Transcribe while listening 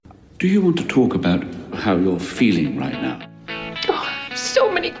Do you want to talk about how you're feeling right now? Oh,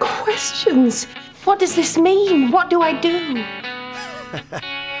 so many questions. What does this mean? What do I do?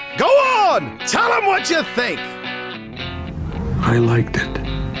 Go on! Tell them what you think! I liked it.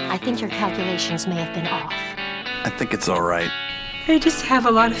 I think your calculations may have been off. I think it's all right. I just have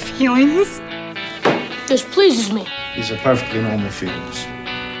a lot of feelings. This pleases me. These are perfectly normal feelings.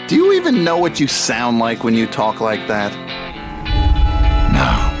 Do you even know what you sound like when you talk like that?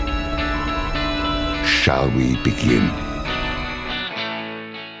 Now, shall we begin?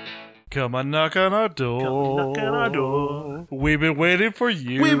 Come on, knock on our door. We've been waiting for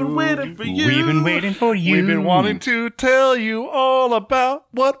you. We've been waiting for you. We've been waiting for you. We've been wanting to tell you all about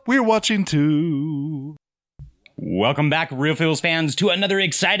what we're watching too. Welcome back, Real Feels fans, to another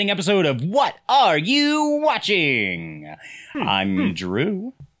exciting episode of What Are You Watching? I'm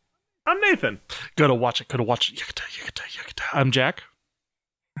Drew. I'm Nathan. Gotta watch it. Yakata. I'm Jack.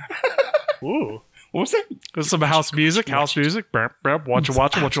 Ooh. What was it? There's some house music. Watch it. Watch it.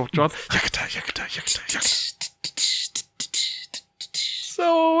 Yakata.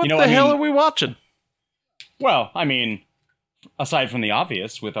 So, what the hell are we watching? Well, I mean, aside from the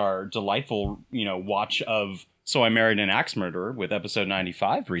obvious, with our delightful, watch of So I Married an Axe Murderer with episode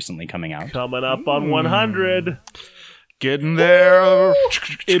 95 recently coming out. Coming up on 100. Getting there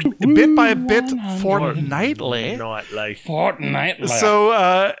bit by bit, fortnightly. Fortnightly.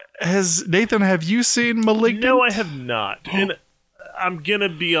 So, Nathan, have you seen Malignant? No, I have not. And I'm going to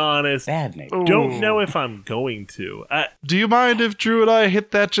be honest. Bad, Nathan. Don't know if I'm going to. Do you mind if Drew and I hit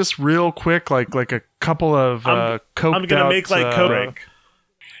that just real quick, like a couple of coked out... I'm going to make like Coke.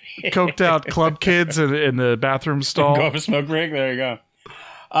 Coked out club kids in the bathroom stall. Go have a smoke break. There you go.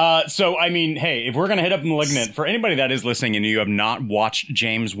 So, I mean, hey, if we're going to hit up Malignant, for anybody that is listening and you have not watched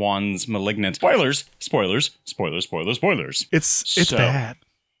James Wan's Malignant, spoilers. It's So, bad.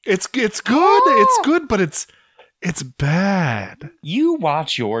 It's good. It's good, but it's bad. You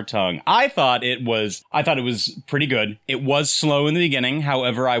watch your tongue. I thought it was pretty good. It was slow in the beginning.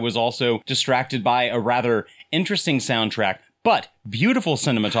 However, I was also distracted by a rather interesting soundtrack. But beautiful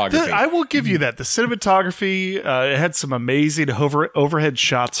cinematography. I will give you that. The cinematography, it had some amazing overhead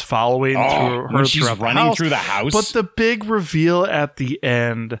shots following through her when she's running the house, through the house. But the big reveal at the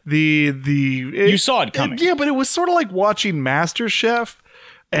end, you saw it coming. Yeah, but it was sort of like watching MasterChef.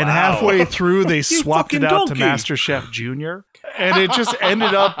 And halfway through, they swapped it out to MasterChef Junior, and it just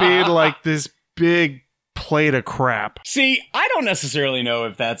ended up being like this big plate of crap. See, I don't necessarily know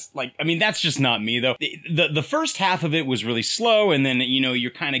if that's that's just not me though. The first half of it was really slow, and then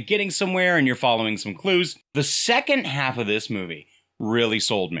you're kind of getting somewhere and you're following some clues. The second half of this movie really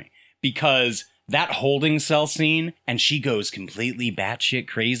sold me because that holding cell scene, and she goes completely batshit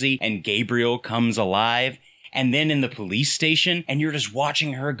crazy, and Gabriel comes alive. And then in the police station, and you're just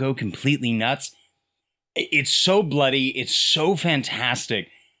watching her go completely nuts. It's so bloody. It's so fantastic.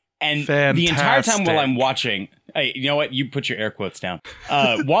 And the entire time while I'm watching, hey, you know what? You put your air quotes down.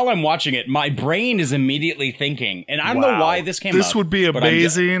 While I'm watching it, my brain is immediately thinking, and I don't know why this came up. This would be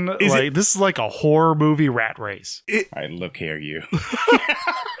amazing. This is like a horror movie rat race. All right, look here, you.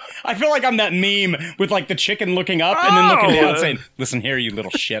 I feel like I'm that meme with like the chicken looking up and then looking down saying, listen here, you little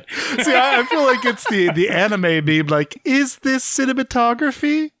shit. See, I feel like it's the anime meme, like, is this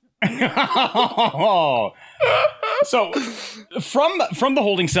cinematography? So from the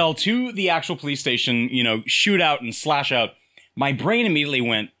holding cell to the actual police station, shootout and slash out, my brain immediately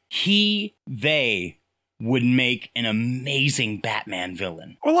went, they would make an amazing Batman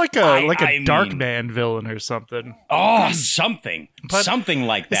villain. Or like a Darkman villain or something. Oh, something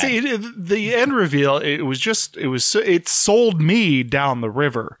like that. See, the end reveal, it sold me down the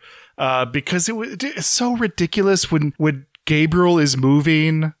river because it's so ridiculous when Gabriel is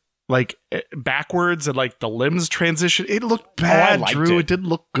moving like backwards and like the limbs transition. It looked bad, Drew. It didn't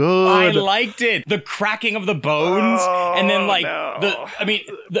look good. I liked it. The cracking of the bones, and then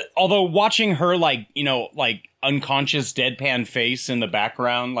although watching her like unconscious deadpan face in the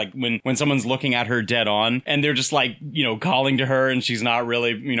background, like when someone's looking at her dead on, and they're just like calling to her, and she's not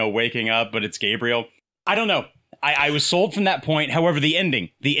really waking up, but it's Gabriel. I don't know. I was sold from that point. However, the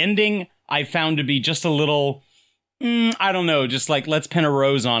ending I found to be just a little. I don't know, just like, let's pin a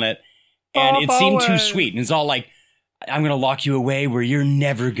rose on it. And it seemed too sweet. And it's all like, I'm going to lock you away where you're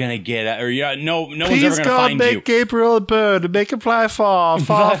never going to get out. Or no one's ever going to find you. Please God, make Gabriel a bird and make him fly far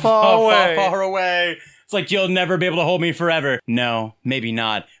away. Far away. It's like, you'll never be able to hold me forever. No, maybe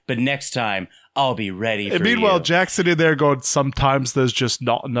not. But next time, I'll be ready for you. Meanwhile, Jackson in there going, sometimes there's just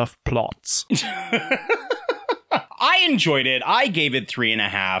not enough plots. I enjoyed it. I gave it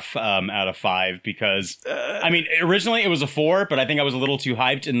 3.5 out of 5 because, I mean, originally it was a 4, but I think I was a little too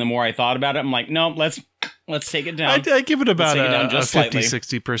hyped. And the more I thought about it, I'm like, no, let's take it down. I give it about a 50,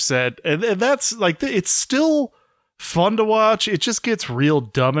 60%. And that's like, it's still fun to watch. It just gets real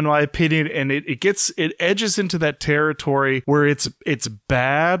dumb in my opinion. And it edges into that territory where it's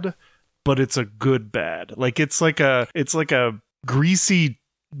bad, but it's a good bad. Like it's like a greasy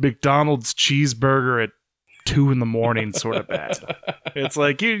McDonald's cheeseburger at 2 a.m. sort of bad. It's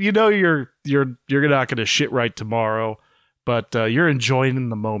like you know you're not gonna shit right tomorrow, but you're enjoying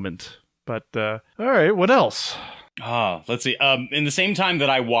the moment. But all right, what else? Let's see. In the same time that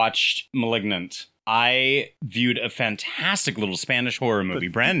I watched *Malignant*, I viewed a fantastic little Spanish horror movie,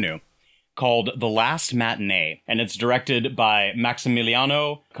 brand new, called *The Last Matinee*, and it's directed by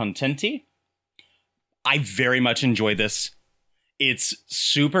Maximiliano Contenti. I very much enjoyed this. It's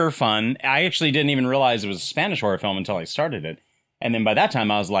super fun. I actually didn't even realize it was a Spanish horror film until I started it. And then by that time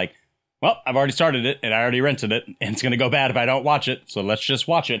I was like, well, I've already started it and I already rented it and it's going to go bad if I don't watch it. So let's just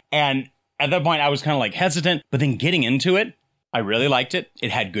watch it. And at that point I was kind of like hesitant, but then getting into it, I really liked it. It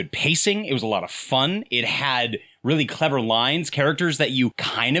had good pacing. It was a lot of fun. It had really clever lines, characters that you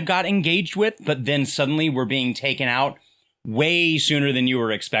kind of got engaged with, but then suddenly were being taken out way sooner than you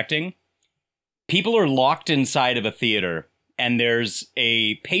were expecting. People are locked inside of a theater. And there's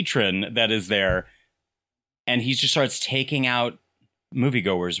a patron that is there, and he just starts taking out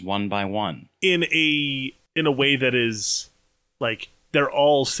moviegoers one by one. In a way that is like they're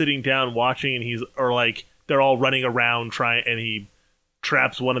all sitting down watching, and they're all running around trying, and he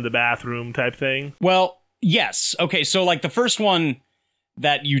traps one in the bathroom type thing. Well, yes. Okay, so like the first one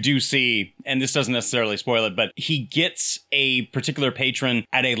that you do see, and this doesn't necessarily spoil it, but he gets a particular patron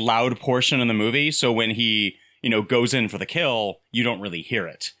at a loud portion in the movie, so when he goes in for the kill, you don't really hear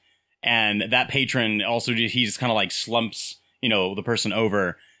it. And that patron also, he just kind of like slumps, the person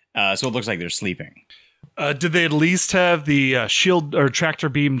over. So it looks like they're sleeping. Did they at least have the shield or tractor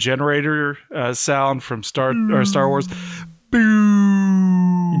beam generator sound from Star Wars?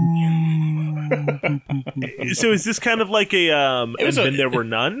 So is this kind of like and then there were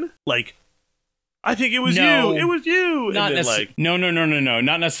none? Like, I think it was you. It was you. Not No,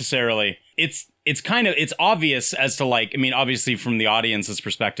 not necessarily. It's obvious as to like, I mean, obviously from the audience's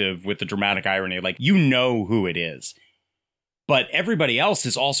perspective with the dramatic irony, like, who it is. But everybody else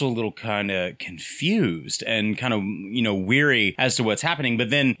is also a little kind of confused and kind of, weary as to what's happening.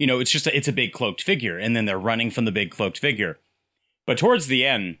 But then, it's a big cloaked figure. And then they're running from the big cloaked figure. But towards the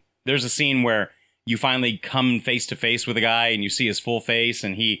end, there's a scene where you finally come face to face with a guy and you see his full face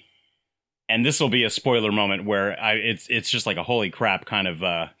and this will be a spoiler moment where it's just like a holy crap kind of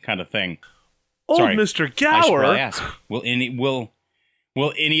thing. Sorry, Mr. Gower. I should probably ask.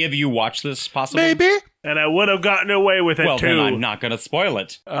 Will any of you watch this possibly? Maybe. And I would have gotten away with it too. Well, then I'm not going to spoil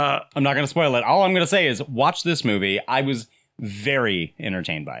it. I'm not going to spoil it. All I'm going to say is watch this movie. I was very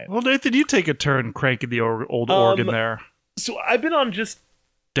entertained by it. Well, Nathan, you take a turn cranking the old organ there. So I've been on just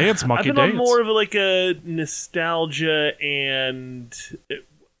dance monkey. I've been on more of like a nostalgia and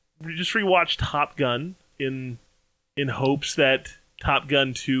just rewatched Top Gun in hopes that Top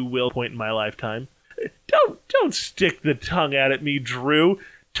Gun 2 will point in my lifetime. Don't stick the tongue out at me, Drew.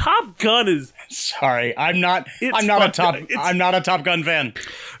 Top Gun is sorry. I'm not a Top Gun fan.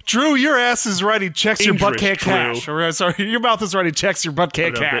 Drew, your ass is writing checks your butt can't cash. Or, sorry, your mouth is writing checks your butt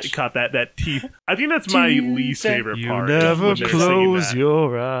can't cash. Caught that teeth. I think that's my least favorite part. You never close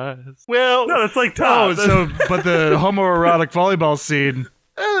your eyes. Well, no, that's like Top. But the homoerotic volleyball scene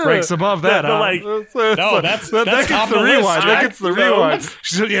ranks above that. That gets the rewind. That gets the rewind.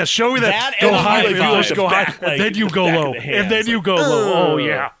 Yeah, show me that. Go high, go high, and then you go low, and then you go low. Oh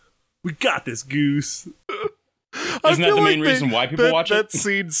yeah, we got this, Goose. Isn't that the main reason why people watch it? That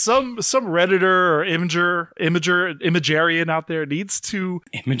scene, some Redditor or Imagarian out there needs to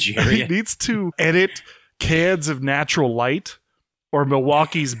edit cans of natural light or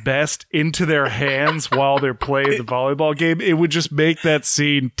Milwaukee's Best into their hands while they're playing the volleyball game. It would just make that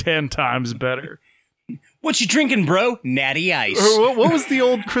scene 10 times better. What you drinking, bro? Natty Ice. Or what was the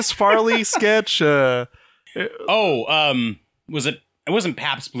old Chris Farley sketch? Was it? It wasn't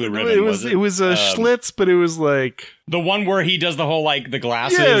Pabst Blue Ribbon. It was a Schlitz, but it was like the one where he does the whole like the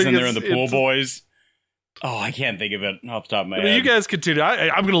glasses and they're in the pool boys. Oh, I can't think of it off the top of my head. You guys continue.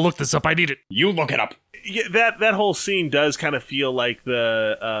 I'm going to look this up. I need it. You look it up. Yeah, that whole scene does kind of feel like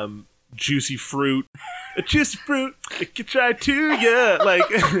the juicy fruit. A juicy fruit, it can try to, yeah. Like,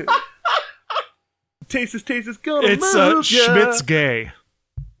 taste is gonna move, It's Schmidt's gay.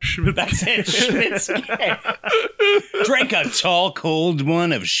 That's it, Schmidt's gay. Drink a tall, cold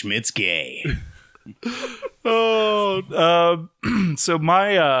one of Schmidt's gay. So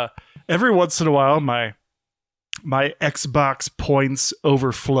my every once in a while my Xbox points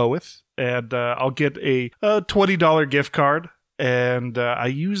overfloweth, and I'll get a $20 gift card. And I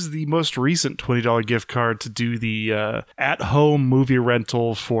use the most recent $20 gift card to do the at-home movie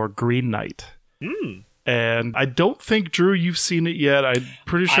rental for Green Knight. And I don't think, Drew, you've seen it yet. I'm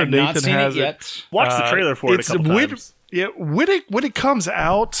pretty sure Nathan has it yet. Watch the trailer for it a couple times. Yeah, when it comes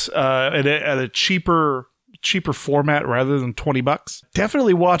out at a cheaper format rather than $20,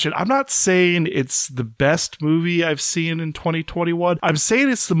 definitely watch it. I'm not saying it's the best movie I've seen in 2021. I'm saying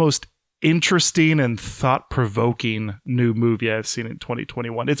it's the most interesting and thought-provoking new movie I've seen in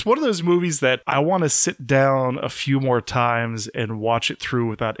 2021. It's one of those movies that I want to sit down a few more times and watch it through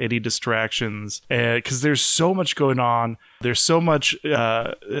without any distractions, because there's so much going on. There's so much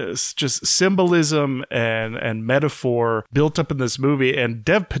just symbolism and metaphor built up in this movie, and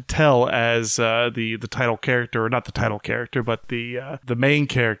Dev Patel as the title character, or not the title character, but the main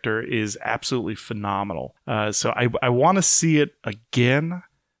character, is absolutely phenomenal. So I want to see it again.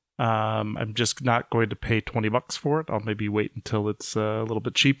 I'm just not going to pay $20 for it. I'll maybe wait until it's a little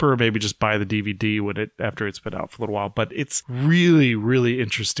bit cheaper, or maybe just buy the DVD after it's been out for a little while. But it's really, really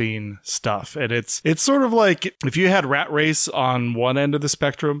interesting stuff. And it's sort of like if you had Rat Race on one end of the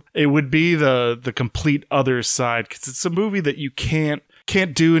spectrum, it would be the complete other side, because it's a movie that you can't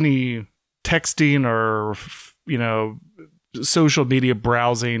do any texting or social media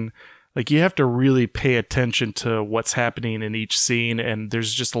browsing. Like, you have to really pay attention to what's happening in each scene, and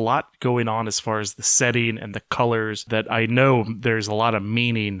there's just a lot going on as far as the setting and the colors that I know there's a lot of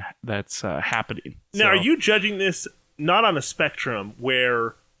meaning that's happening. Now, are you judging this not on a spectrum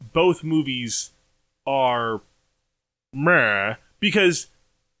where both movies are meh, because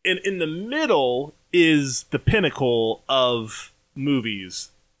in the middle is the pinnacle of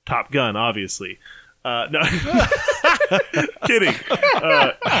movies, Top Gun, obviously. No, kidding. Kidding.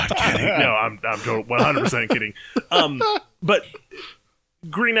 No, I'm 100% kidding. But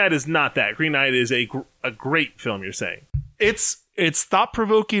Green Knight is not that. Green Knight is a great film. You're saying it's thought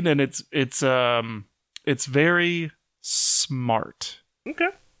provoking, and it's very smart. Okay.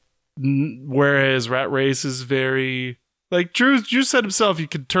 Whereas Rat Race is very, like Drew said himself, you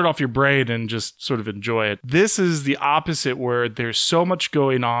can turn off your brain and just sort of enjoy it. This is the opposite, where there's so much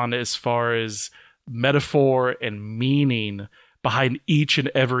going on as far as metaphor and meaning behind each and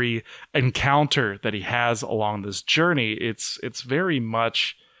every encounter that he has along this journey. It's very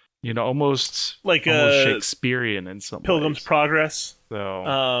much, almost Shakespearean in some Pilgrim's ways. Progress.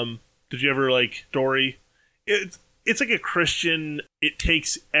 So, did you ever like Dory? It's like a Christian. It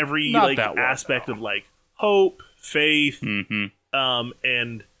takes every aspect of hope, faith, and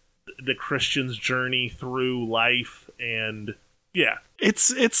the Christian's journey through life, and yeah.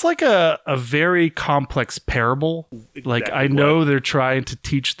 It's like a very complex parable. Exactly. Like, I know they're trying to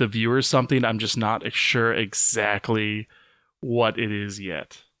teach the viewer something. I'm just not sure exactly what it is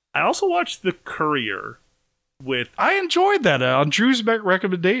yet. I also watched The Courier I enjoyed that on Drew's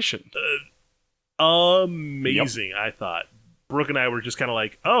recommendation. Amazing, yep. I thought. Brooke and I were just kind of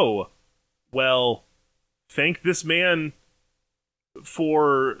like, oh, well, thank this man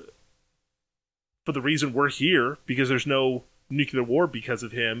for the reason we're here, because there's no nuclear war because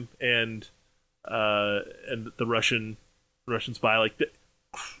of him and the Russian spy. Like, the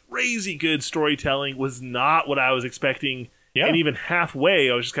crazy good storytelling was not what I was expecting. Yeah. And even halfway,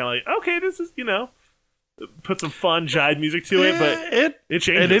 I was just kind of like, okay, this is, put some fun jive music to it, but it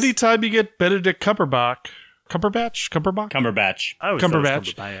changes. And anytime you get Benedict Cumberbatch.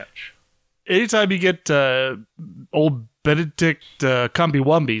 Anytime you get old Benedict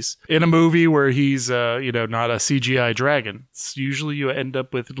Cumby-Wumbies in a movie where he's, not a CGI dragon, it's usually you end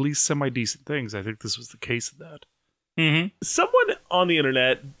up with at least semi-decent things. I think this was the case of that. Mm-hmm. Someone on the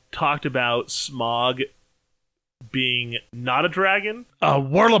internet talked about Smaug being not a dragon.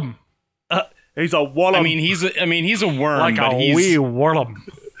 Worm. He's a worm. I mean, he's a worm, like but a wee worm.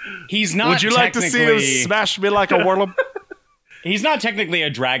 He's not. Would you like to see him smash me like a worm? He's not technically a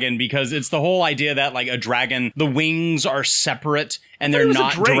dragon, because it's the whole idea that, like, a dragon, the wings are separate and they're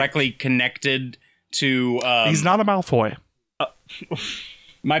not directly connected to. He's not a Malfoy.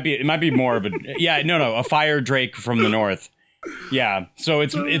 It might be more of a a fire drake from the north. Yeah, so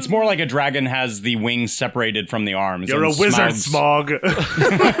it's more like a dragon has the wings separated from the arms. You're a wizard, Smaug.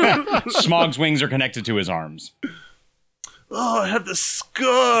 Smaug's wings are connected to his arms. Oh, I have the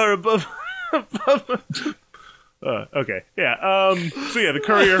scar above. Okay, yeah. So yeah, The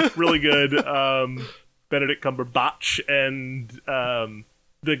Courier, really good. Benedict Cumberbatch, and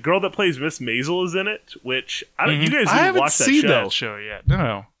the girl that plays Miss Maisel is in it. Which I don't. You guys didn't watch that show. I haven't seen that show yet.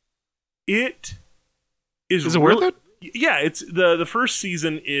 No. It Is it worth it? Yeah, it's the first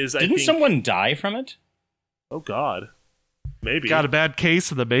season is. Didn't someone die from it? Oh God, maybe Got a bad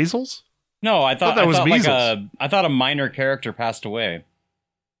case of the measles? No, I thought that was like measles. I thought a minor character passed away.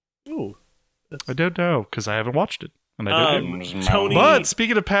 Ooh, I don't know because I haven't watched it, and I don't. Tony. But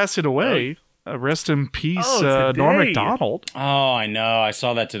speaking of passing away, rest in peace, today. Norm Macdonald. Oh, I know. I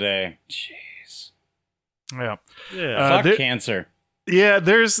saw that today. Jeez. Yeah. Yeah. Fuck cancer. Yeah,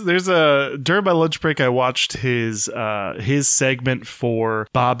 there's a during my lunch break I watched his segment for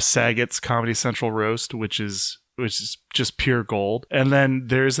Bob Saget's Comedy Central roast, which is just pure gold. And then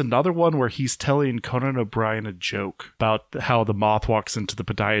there's another one where he's telling Conan O'Brien a joke about how the moth walks into the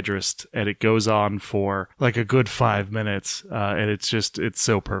podiatrist, and it goes on for like a good 5 minutes, and it's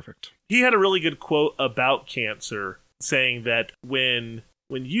so perfect. He had a really good quote about cancer, saying that when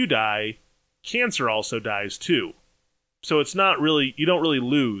you die, cancer also dies too. So it's not really, you don't really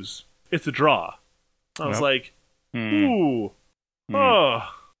lose. It's a draw. I was like, ooh, oh,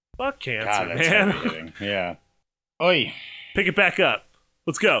 fuck cancer, God, that's man. heavy-hitting. Yeah. Oi. Pick it back up.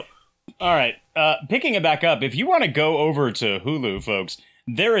 Let's go. All right. Picking it back up, if you want to go over to Hulu, folks,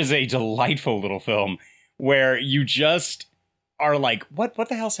 there is a delightful little film where you just are like, what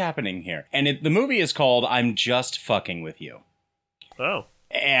the hell's happening here? And the movie is called I'm Just Fucking With You. Oh.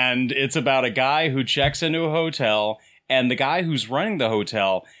 And it's about a guy who checks into a hotel, and the guy who's running the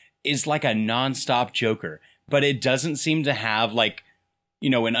hotel is like a nonstop joker, but it doesn't seem to have like, you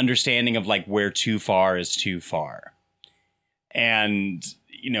know, an understanding of like where too far is too far. And,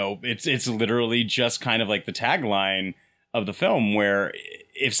 you know, it's literally just kind of like the tagline of the film, where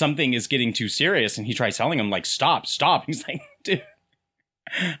if something is getting too serious and he tries telling him like, stop, he's like, dude,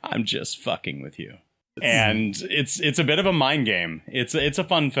 I'm just fucking with you. And it's a bit of a mind game. It's a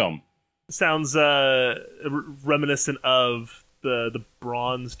fun film. Sounds reminiscent of the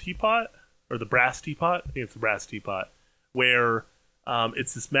bronze teapot or the brass teapot. I think it's the brass teapot, where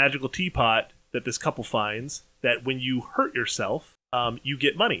it's this magical teapot that this couple finds that when you hurt yourself, you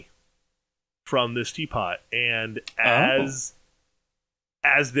get money from this teapot. And as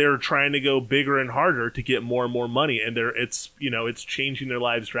they're trying to go bigger and harder to get more and more money, and it's changing their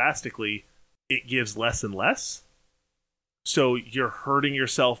lives drastically, it gives less and less. So you're hurting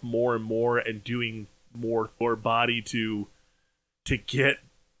yourself more and more and doing more for your body to get,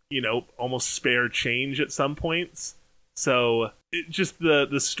 almost spare change at some points. So just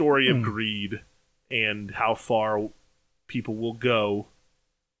the story of greed and how far people will go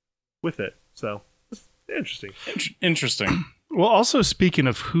with it. So it's interesting. Interesting. Well, also speaking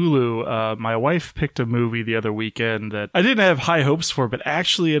of Hulu, my wife picked a movie the other weekend that I didn't have high hopes for, but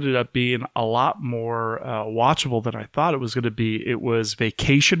actually ended up being a lot more watchable than I thought it was going to be. It was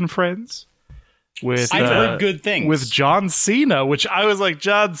Vacation Friends. I've heard good things. With John Cena, which I was like,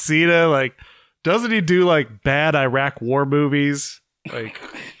 John Cena, like, doesn't he do like bad Iraq war movies? Like,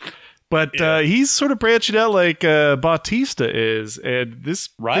 but he's sort of branching out like Bautista is, and this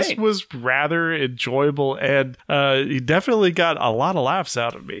was rather enjoyable, and he definitely got a lot of laughs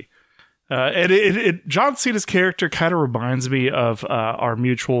out of me. And John Cena's character kind of reminds me of our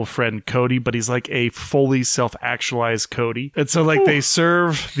mutual friend Cody, but he's like a fully self-actualized Cody. And so like they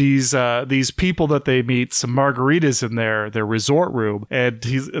serve these people that they meet some margaritas in their resort room, and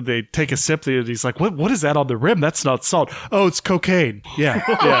they take a sip and he's like, what is that on the rim? That's not salt. Oh, it's cocaine. Yeah.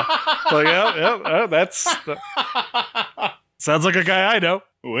 Like, yeah, that's sounds like a guy I know.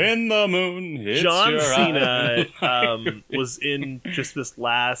 When the moon hits John your Cena eye. was in just this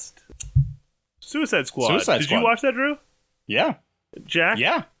last Suicide Squad. Did Squad. you watch that, Drew? Yeah. Jack?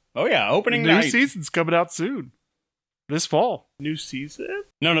 Yeah. Oh, yeah. Opening New night. season's coming out soon. This fall. New season?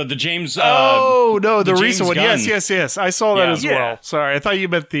 No, the James... no, the James recent one. Gunn. Yes. I saw that as Yeah. well. Sorry, I thought you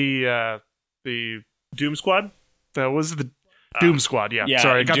meant the Doom Squad? that was the Doom Squad. Yeah. Yeah,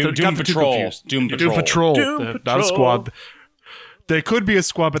 Sorry, I got Doom the two Patrol. confused. Doom Patrol. Doom Not a Patrol. squad. They could be a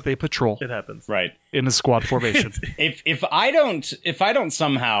squad, but they patrol It happens. Right. in a squad formation. If I don't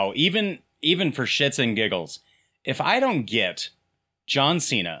somehow, even for shits and giggles, if I don't get John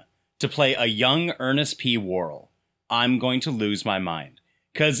Cena to play a young Ernest P. Worrell, I'm going to lose my mind.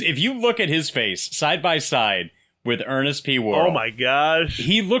 Because if you look at his face side by side with Ernest P. Worrell, Oh my gosh.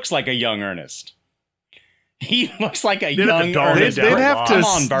 he looks like a young Ernest. He looks like a They'd have to young dull him Ernest. down. They'd have to. Come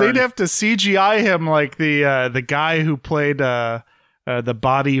on, Bird. They'd have to CGI him like the guy who played the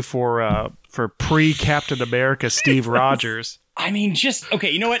body for pre Captain America, Steve Rogers. I mean, okay,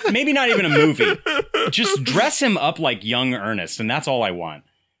 you know what? Maybe not even a movie. Just dress him up like young Ernest, and that's all I want.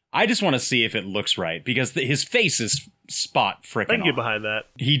 I just want to see if it looks right, because his face is spot frickin' I can get on. behind that.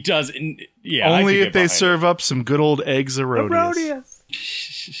 He does. Yeah. I Only could if get they behind serve up some good old eggs Erroneous.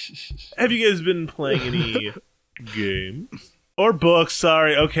 Erroneous. Have you guys been playing any games or books?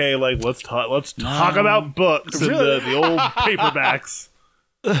 Sorry. Okay, like let's talk about books and the old paperbacks.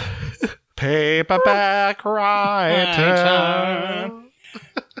 Paperback writer.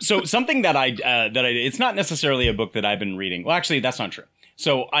 So something that I it's not necessarily a book that I've been reading. Well, actually, that's not true.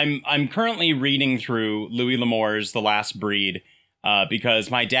 So I'm currently reading through Louis L'Amour's The Last Breed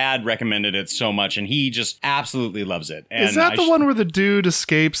because my dad recommended it so much, and he just absolutely loves it. And is that the one where the dude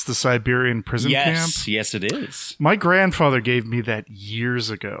escapes the Siberian prison camp? Yes, it is. My grandfather gave me that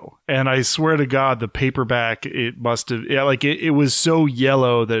years ago, and I swear to God, the paperback, it must have, it was so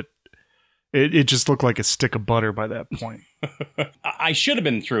yellow that it just looked like a stick of butter by that point. I should have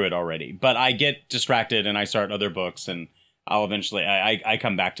been through it already, but I get distracted and I start other books, and I'll eventually, I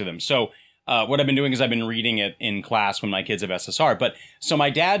come back to them. So what I've been doing is I've been reading it in class when my kids have SSR. But so my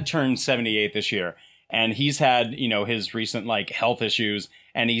dad turned 78 this year, and he's had, his recent health issues,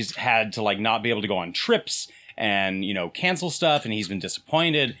 and he's had to not be able to go on trips and, cancel stuff, and he's been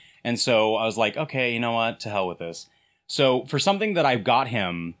disappointed. And so I was like, okay, you know what? To hell with this. So for something that I've got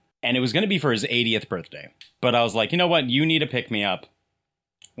him, and it was going to be for his 80th birthday, but I was like, you know what? You need to pick me up.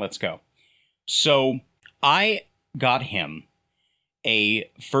 Let's go. So I got him a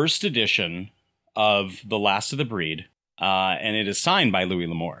first edition of The Last of the Breed, and it is signed by Louis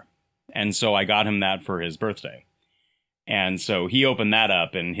L'Amour. And so I got him that for his birthday. And so he opened that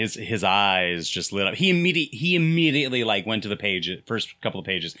up, and his eyes just lit up. He immediately went to the page, first couple of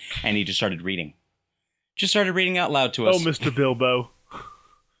pages, and he just started reading. Just started reading out loud to us. Oh, Mr. Bilbo.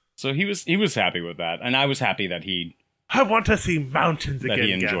 So he was happy with that, and I was happy that I want to see mountains again.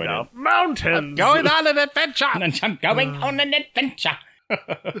 He enjoyed Gandalf. it. Mountains. I'm going on an adventure. I'm going on an adventure.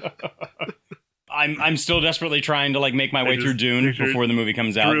 I'm still desperately trying to make my way through Dune before the movie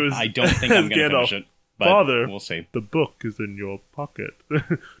comes out. I don't think I'm going to finish it, but Father, we'll see. The book is in your pocket.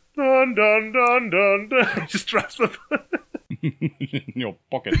 Dun dun dun dun dun. Just drops the in your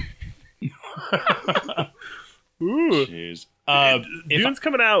pocket. Ooh. Jeez. Dune's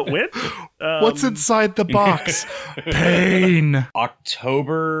coming out when? What's inside the box? Pain.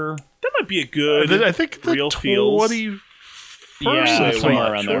 October. That might be a good. I think the real feels. 21st. Yeah,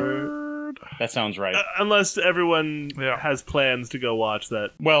 somewhere around there. That sounds right. Unless everyone has plans to go watch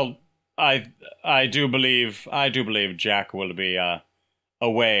that. Well, I do believe Jack will be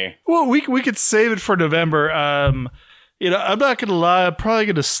away. Well, we could save it for November. I'm not gonna lie. I'm probably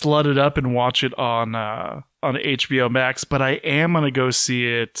gonna slut it up and watch it on HBO Max, but I am gonna go see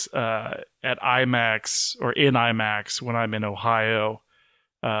it at IMAX or in IMAX when I'm in Ohio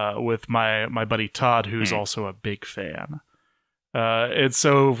with my buddy Todd, who's also a big fan. And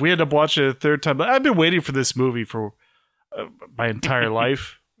so if we end up watching it a third time, I've been waiting for this movie for my entire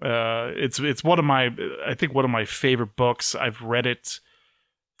life. It's one of my favorite books. I've read it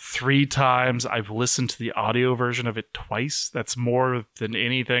 3 times. I've listened to the audio version of it twice. That's more than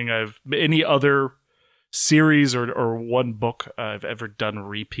any other series or one book I've ever done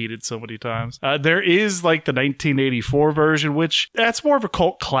repeated so many times. There is the 1984 version, which that's more of a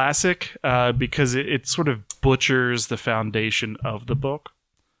cult classic because it sort of butchers the foundation of the book.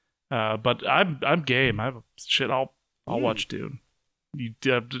 But I'm game. I'll watch Dune.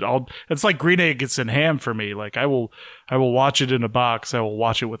 It's like Green Eggs and Ham for me. I will watch it in a box. I will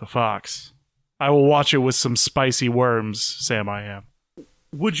watch it with a fox. I will watch it with some spicy worms. Sam, I am.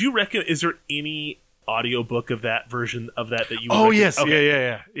 Would you reckon? Is there any audiobook of that version of that you? Oh recommend? yes, okay.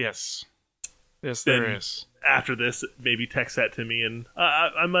 yeah, yes, then there is. After this, maybe text that to me, and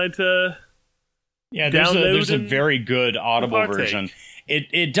I might. Yeah, there's a very good Audible version.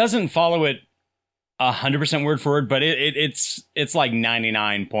 It doesn't follow it 100% word for word, but it's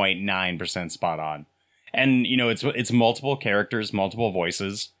 99.9% spot on. And it's multiple characters, multiple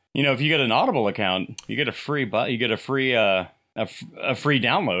voices. If you get an Audible account, you get a free free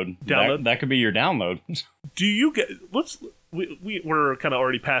download. That could be your download. Do you get? We're kind of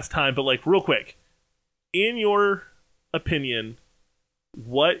already past time, but real quick, in your opinion,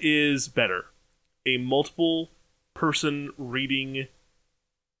 what is better? A multiple person reading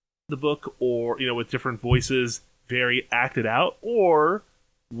the book, or with different voices, very acted out, or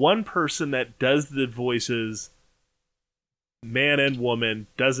one person that does the voices, man and woman,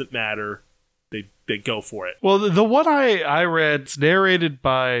 doesn't matter, they go for it. Well, the one I read, it's narrated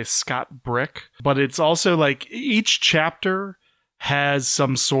by Scott Brick, but it's also each chapter has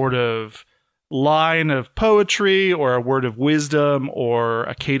some sort of line of poetry or a word of wisdom or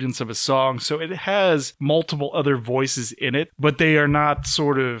a cadence of a song. So it has multiple other voices in it, but they are not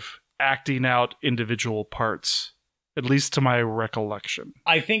sort of acting out individual parts, at least to my recollection.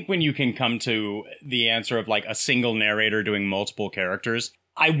 I think when you can come to the answer of a single narrator doing multiple characters,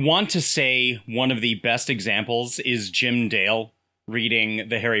 I want to say one of the best examples is Jim Dale reading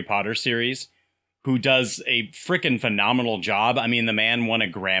the Harry Potter series, who does a frickin' phenomenal job. I mean, the man won a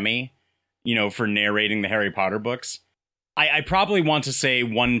Grammy, for narrating the Harry Potter books. I probably want to say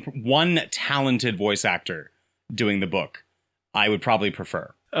one talented voice actor doing the book I would probably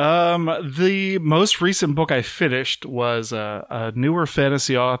prefer. The most recent book I finished was a newer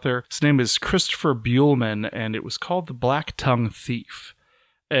fantasy author. His name is Christopher Buehlman, and it was called The Black Tongue Thief.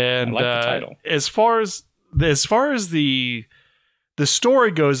 And I like the title. As far as the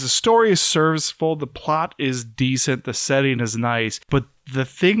story goes, the story is serviceable, the plot is decent, the setting is nice, but the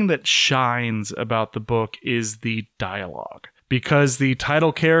thing that shines about the book is the dialogue. Because the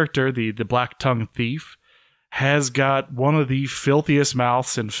title character, the Black Tongue Thief, has got one of the filthiest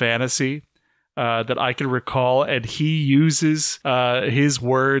mouths in fantasy that I can recall, and he uses his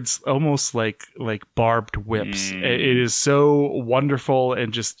words almost like barbed whips. It is so wonderful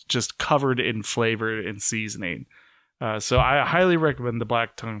and just covered in flavor and seasoning. So I highly recommend The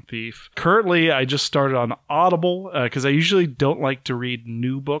Black Tongue Thief. Currently, I just started on Audible because I usually don't like to read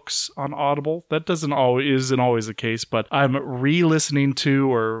new books on Audible. That isn't always the case, but I'm re-listening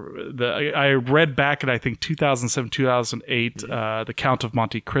to, I read back in, I think, 2007, 2008, The Count of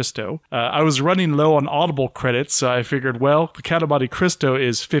Monte Cristo. I was running low on Audible credits, so I figured, well, The Count of Monte Cristo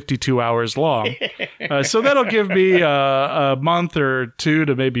is 52 hours long. So that'll give me a month or two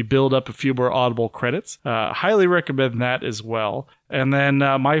to maybe build up a few more Audible credits. Highly recommend that as well. And then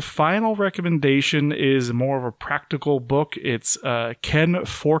my final recommendation is more of a practical book. It's Ken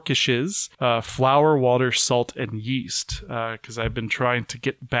Forkish's Flour, Water, Salt, and Yeast, because I've been trying to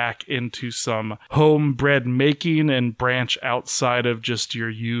get back into some home bread making and branch outside of just your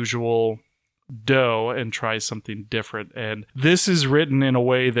usual dough and try something different. And this is written in a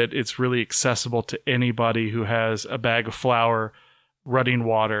way that it's really accessible to anybody who has a bag of flour, running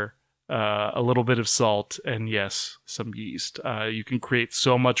water, a little bit of salt, and yes, some yeast. You can create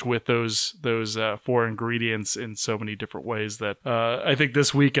so much with those four ingredients in so many different ways that I think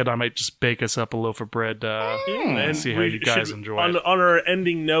this weekend I might just bake us up a loaf of bread and see how you guys enjoy it. On our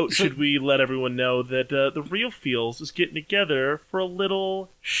ending note, should we let everyone know that the Real Feels is getting together for a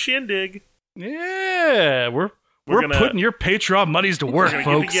little shindig? Yeah, we're putting your Patreon monies to work,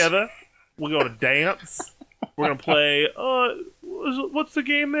 folks. Get together. We're going to dance. We're going to play. What's the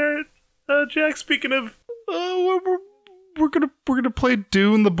game there? Jack, speaking of, we're gonna play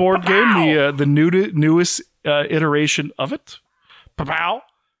Dune, the board game, the newest iteration of it. Pow!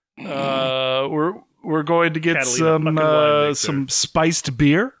 We're going to get Catalina, some spiced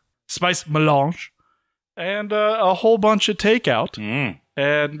beer, spiced melange, and a whole bunch of takeout,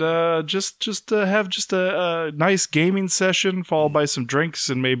 and just have a nice gaming session followed by some drinks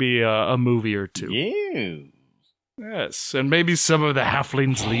and maybe a movie or two. Yeah. Yes, and maybe some of the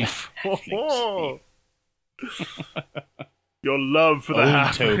halfling's leaf. Your love for the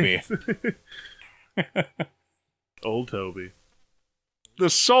Toby. Old Toby.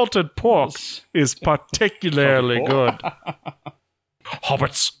 The salted pork is particularly good.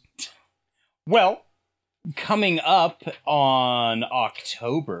 Hobbits. Well, coming up on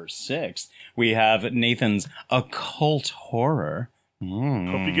October 6th, we have Nathan's Occult Horror.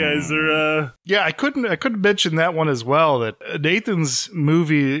 Hope you guys are. Yeah, I couldn't mention that one as well. That Nathan's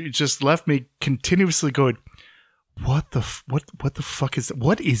movie just left me continuously going, what the fuck is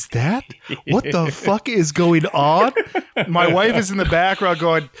what is that? What the fuck is going on? My wife is in the background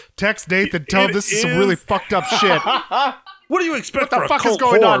going, text Nathan, tell him this is some really fucked up shit. What do you expect? What the fuck is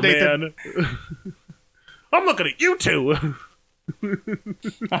going on, Nathan? I'm looking at you two. I'm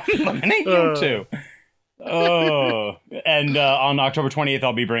looking at you two. Oh, and on October 20th,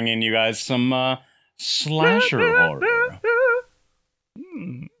 I'll be bringing you guys some slasher horror.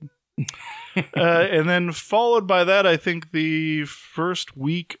 And then followed by that, I think the first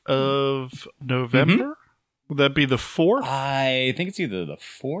week of November. Would that be the 4th? I think it's either the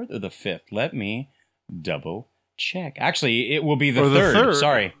 4th or the 5th. Let me double check. Actually, it will be the 3rd.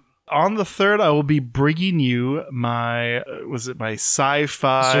 Sorry. On the 3rd, I will be bringing you my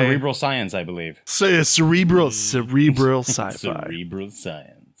sci-fi... Cerebral Science, I believe. Cerebral sci-fi. Cerebral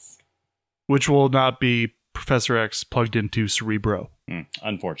Science. Which will not be Professor X plugged into Cerebro.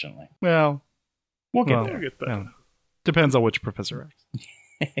 Unfortunately. Well, we'll get there. Depends on which Professor X.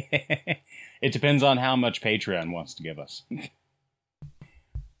 It depends on how much Patreon wants to give us.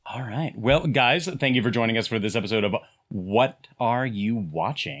 All right. Well, guys, thank you for joining us for this episode of What Are You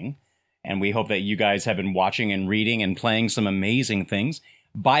Watching? And we hope that you guys have been watching and reading and playing some amazing things.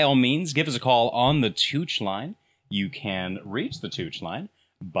 By all means, give us a call on the Tooch line. You can reach the Tooch line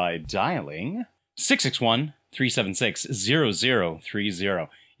by dialing 376-0030.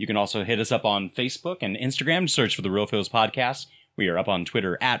 You can also hit us up on Facebook and Instagram. Search for the Real Feels Podcast. We are up on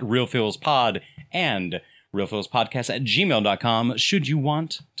Twitter at RealFeelsPod and realfeelspodcast@gmail.com should you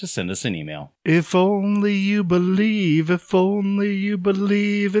want to send us an email. If only you believe in two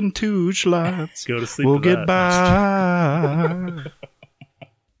schlots, Go to sleep. we'll to get that.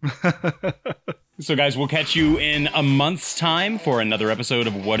 by. So, guys, we'll catch you in a month's time for another episode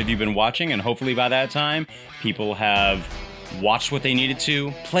of What Have You Been Watching? And hopefully by that time, people have watched what they needed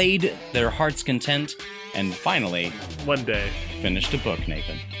to, played their heart's content, and finally, One day. finished a book,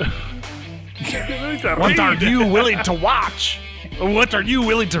 Nathan. What are you willing to watch? What are you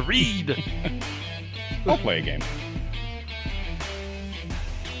willing to read? I'll play a game.